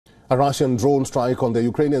A Russian drone strike on the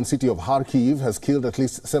Ukrainian city of Kharkiv has killed at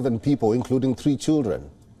least 7 people, including 3 children.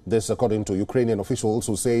 This according to Ukrainian officials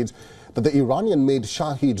who said that the Iranian-made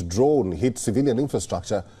Shahid drone hit civilian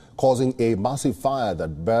infrastructure, causing a massive fire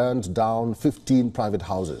that burned down 15 private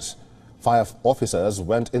houses. Fire officers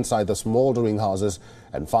went inside the smoldering houses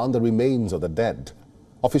and found the remains of the dead.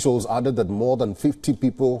 Officials added that more than 50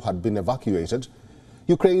 people had been evacuated.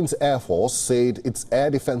 Ukraine's Air Force said its air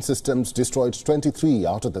defense systems destroyed 23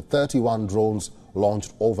 out of the 31 drones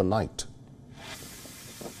launched overnight.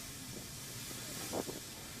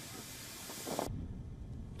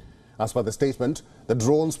 As per the statement, the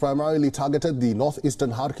drones primarily targeted the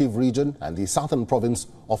northeastern Kharkiv region and the southern province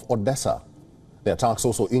of Odessa. The attacks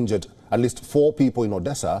also injured at least 4 people in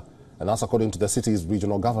Odessa, and that's according to the city's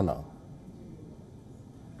regional governor.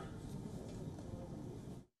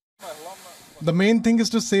 The main thing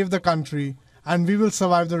is to save the country, and we will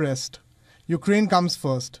survive the rest. Ukraine comes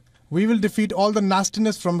first. We will defeat all the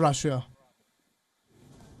nastiness from Russia.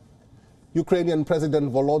 Ukrainian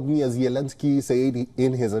President Volodymyr Zelensky said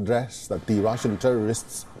in his address that the Russian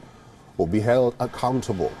terrorists will be held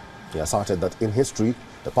accountable. He asserted that in history,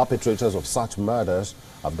 the perpetrators of such murders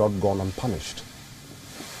have not gone unpunished.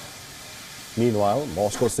 Meanwhile,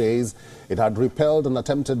 Moscow says it had repelled an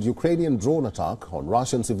attempted Ukrainian drone attack on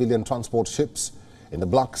Russian civilian transport ships in the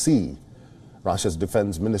Black Sea. Russia's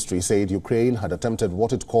defense ministry said Ukraine had attempted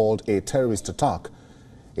what it called a terrorist attack.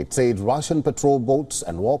 It said Russian patrol boats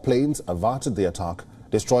and warplanes averted the attack,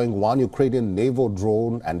 destroying 1 Ukrainian naval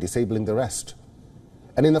drone and disabling the rest.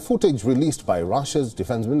 And in a footage released by Russia's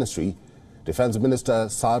defense ministry, Defense Minister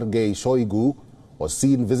Sergei Shoigu was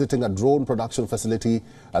seen visiting a drone production facility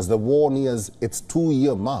as the war nears its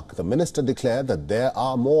 2-year mark. The minister declared that there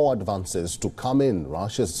are more advances to come in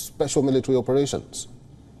Russia's special military operations.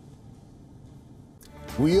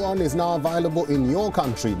 WION is now available in your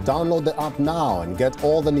country. Download the app now and get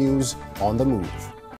all the news on the move.